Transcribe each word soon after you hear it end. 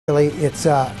Really, it's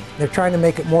they're trying to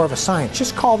make it more of a science.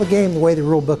 Just call the game the way the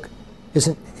rule book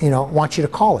isn't, wants you to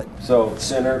call it. So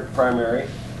center, primary,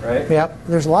 right? Yep.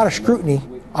 There's a lot of scrutiny,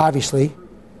 obviously,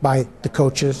 by the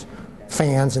coaches,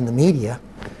 fans, and the media,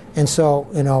 and so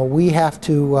we have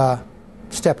to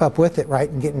step up with it, right,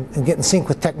 and get in sync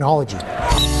with technology.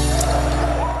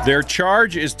 Their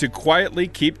charge is to quietly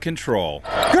keep control.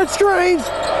 Good strains.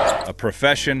 A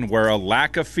profession where a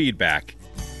lack of feedback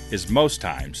is most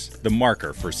times the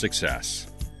marker for success.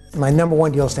 My number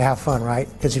one deal is to have fun,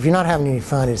 right? Because if you're not having any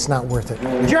fun, it's not worth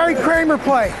it. Jerry Kramer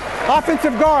play,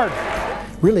 offensive guard.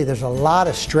 Really, there's a lot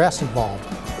of stress involved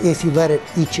if you let it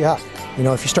eat you up.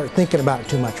 If you start thinking about it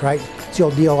too much, right? It's the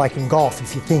old deal like in golf,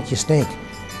 if you think, you stink.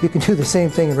 You can do the same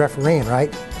thing in refereeing, right?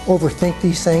 Overthink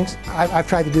these things. I've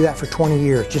tried to do that for 20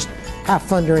 years. Just have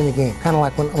fun during the game, kind of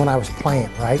like when I was playing,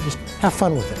 right? Just have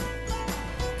fun with it.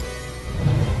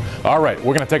 All right,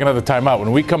 we're going to take another timeout.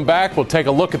 When we come back, we'll take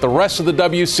a look at the rest of the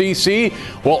WCC.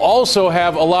 We'll also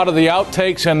have a lot of the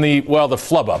outtakes and the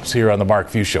flub-ups here on the Mark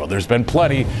Few Show. There's been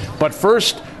plenty. But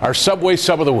first, our Subway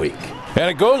Sub of the Week. And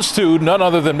it goes to none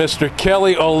other than Mr.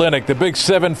 Kelly Olynyk, the big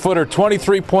 7-footer,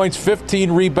 23 points,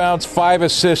 15 rebounds, 5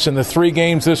 assists in the 3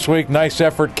 games this week. Nice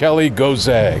effort, Kelly. Go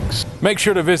Zags. Make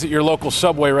sure to visit your local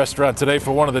Subway restaurant today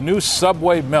for one of the new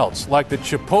Subway melts, like the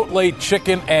Chipotle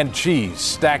chicken and cheese,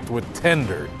 stacked with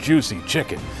tender, juicy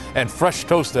chicken and fresh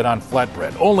toasted on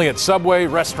flatbread. Only at Subway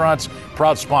restaurants,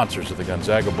 proud sponsors of the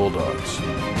Gonzaga Bulldogs.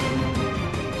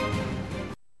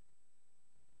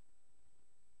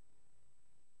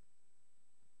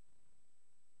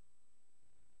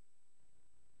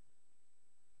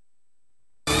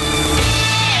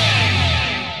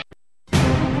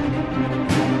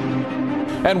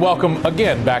 And welcome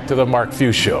again back to the Mark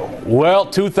Few Show. Well,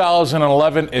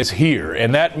 2011 is here,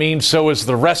 and that means so is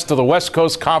the rest of the West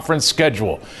Coast Conference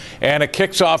schedule. And it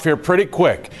kicks off here pretty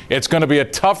quick. It's going to be a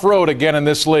tough road again in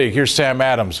this league. Here's Sam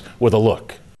Adams with a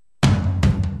look.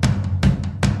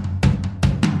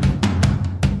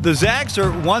 The Zags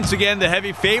are once again the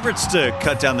heavy favorites to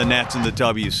cut down the nets in the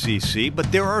WCC,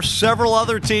 but there are several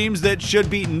other teams that should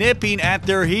be nipping at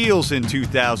their heels in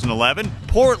 2011.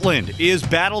 Portland is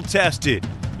battle-tested.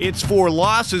 It's 4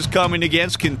 losses coming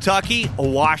against Kentucky,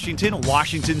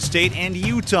 Washington State, and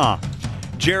Utah.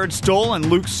 Jared Stoll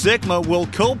and Luke Sikma will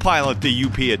co-pilot the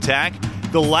UP attack,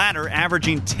 the latter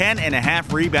averaging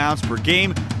 10.5 rebounds per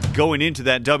game going into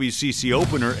that WCC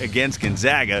opener against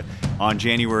Gonzaga on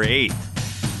January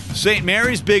 8th. St.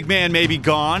 Mary's big man may be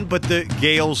gone, but the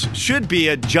Gales should be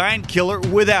a giant killer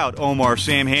without Omar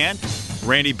Samhan.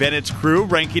 Randy Bennett's crew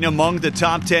ranking among the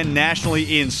top 10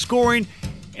 nationally in scoring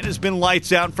and has been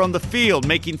lights out from the field,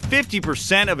 making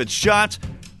 50% of its shots,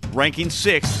 ranking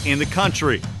 6th in the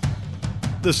country.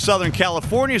 The Southern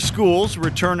California schools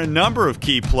return a number of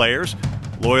key players.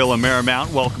 Loyola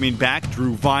Marymount welcoming back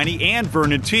Drew Viney and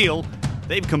Vernon Teal.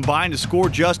 They've combined to score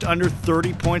just under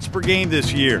 30 points per game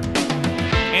this year.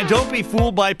 And don't be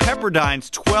fooled by Pepperdine's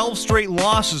 12 straight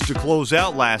losses to close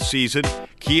out last season.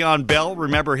 Keon Bell,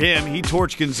 remember him, he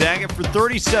torched Gonzaga for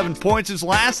 37 points his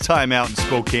last time out in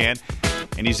Spokane.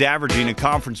 And he's averaging a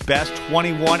conference best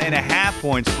 21.5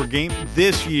 points per game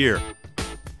this year.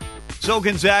 So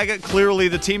Gonzaga, clearly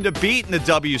the team to beat in the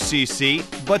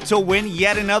WCC, but to win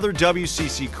yet another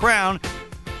WCC crown,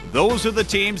 those are the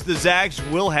teams the Zags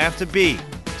will have to beat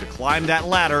to climb that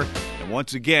ladder and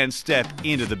once again step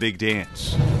into the big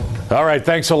dance. All right,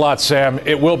 thanks a lot, Sam.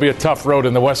 It will be a tough road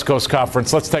in the West Coast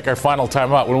Conference. Let's take our final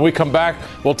time out. When we come back,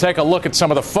 we'll take a look at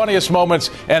some of the funniest moments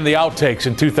and the outtakes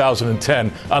in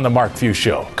 2010 on the Mark Few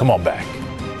Show. Come on back.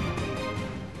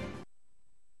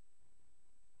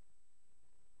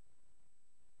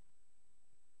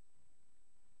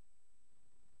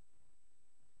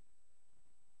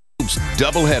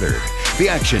 Doubleheader. The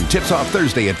action tips off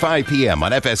Thursday at 5 p.m.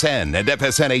 on FSN and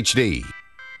FSN HD.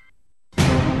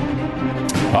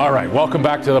 All right, welcome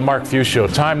back to the Mark Few Show.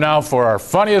 Time now for our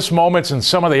funniest moments and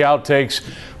some of the outtakes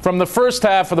from the first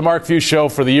half of the Mark Few Show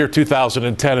for the year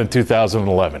 2010 and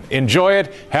 2011. Enjoy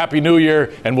it, Happy New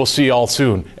Year, and we'll see you all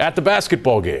soon at the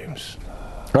basketball games.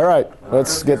 All right,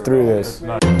 let's get through this.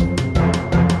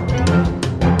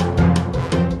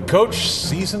 Coach,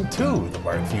 season 2 of the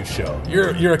Mark Few Show.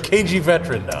 You're a KG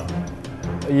veteran now.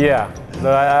 Yeah,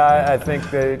 but I think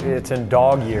that it's in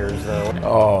dog years, though.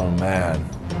 Oh, man.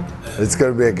 It's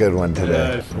going to be a good one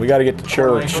today. We got to get to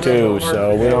church, too,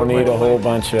 so we don't need a whole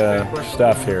bunch of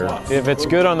stuff here. If it's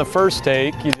good on the first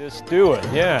take, you just do it,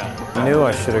 yeah. I knew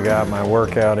I should have got my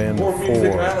workout in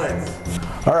before.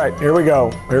 All right, here we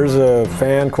go. Here's a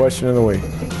fan question of the week.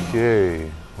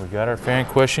 Okay, we got our fan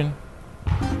question.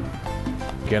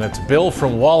 week, and it's Bill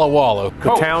from Walla Walla.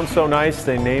 The town's so nice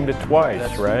they named it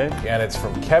twice, right? And it's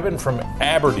from Kevin from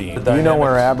Aberdeen. Do you know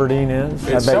where Aberdeen is?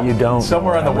 It's I bet you don't.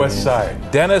 Somewhere on the west Aberdeen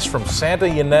side. Dennis from Santa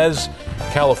Ynez,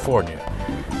 California.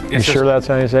 You sure that's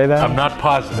how you say that? I'm not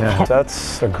positive. Yeah,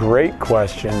 that's a great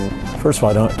question. First of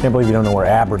all, I can't believe you don't know where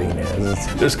Aberdeen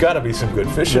is. There's got to be some good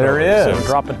fishing. There over is. So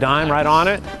Drop a dime right on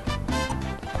it.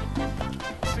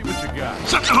 see what you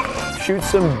got. Shoot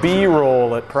some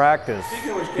B-roll at practice.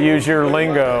 Use your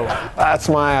lingo. That's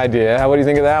my idea. What do you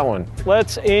think of that one?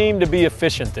 Let's aim to be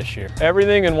efficient this year.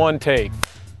 Everything in one take.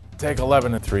 Take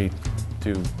 11 and 3,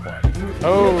 2, 1.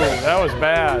 Oh, that was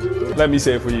bad. Let me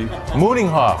say it for you.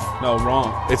 Mooninghoff. No,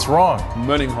 wrong. It's wrong.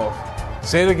 Munninghoff.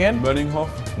 Say it again. Munninghoff.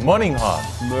 Munninghoff.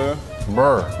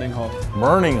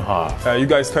 Murninghoff. You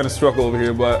guys kind of struggle over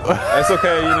here, but it's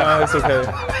okay, you know, it's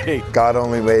okay. God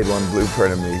only made one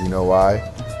blueprint of me. You know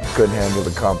why? Couldn't handle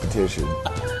the competition.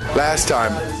 Last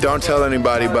time, don't tell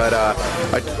anybody, but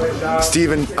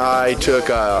Steve and I took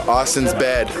Austin's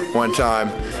bed one time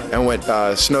and went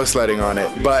snow sledding on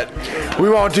it. But we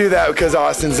won't do that because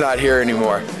Austin's not here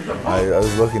anymore. I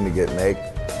was looking to get Nate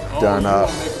done up,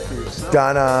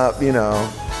 you know,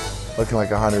 looking like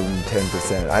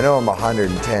 110%. I know I'm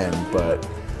 110, but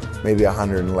maybe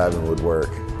 111 would work.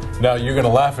 Now, you're going to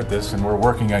laugh at this, and we're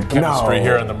working on chemistry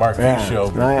here on the Mark V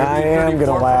Show. I am going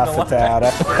to laugh at that.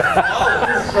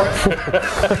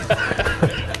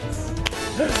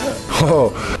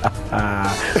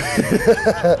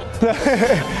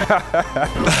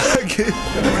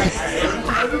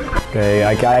 Okay,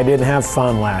 I didn't have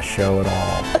fun last show at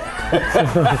all.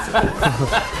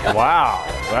 Wow,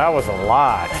 that was a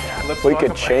lot. We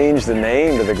could change the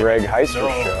name to the Greg Heister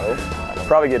Show.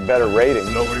 Probably get better ratings.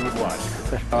 Nobody would watch.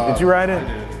 Did you write it?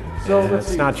 Yeah,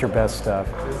 it's not your best stuff.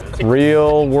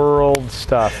 Real world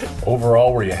stuff.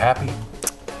 Overall, were you happy?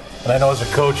 And I know as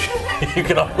a coach, you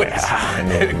can always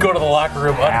go to the locker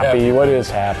room unhappy. Happy? What is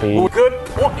happy? Good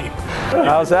point.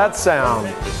 How's that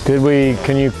sound?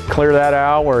 Can you clear that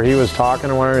out where he was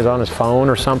talking or where he was on his phone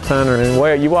or something? Or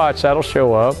wait, you watch, that'll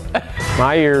show up.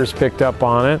 My ears picked up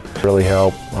on it. Really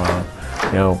help.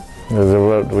 You know,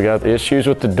 we got issues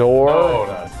with the door. Oh,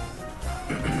 no.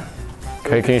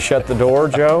 Okay, can you shut the door,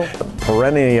 Joe?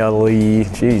 Perennially,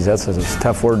 geez, that's a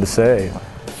tough word to say.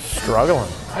 Struggling.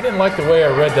 I didn't like the way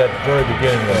I read that very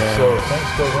beginning, though, so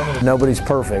thanks for running. Nobody's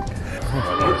perfect.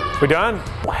 We done?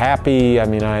 Happy, I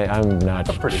mean, I'm not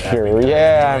pretty sure. happy.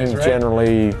 Yeah, Anyways, I'm right?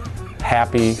 generally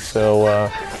happy, so,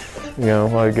 you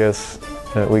know, I guess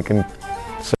that we can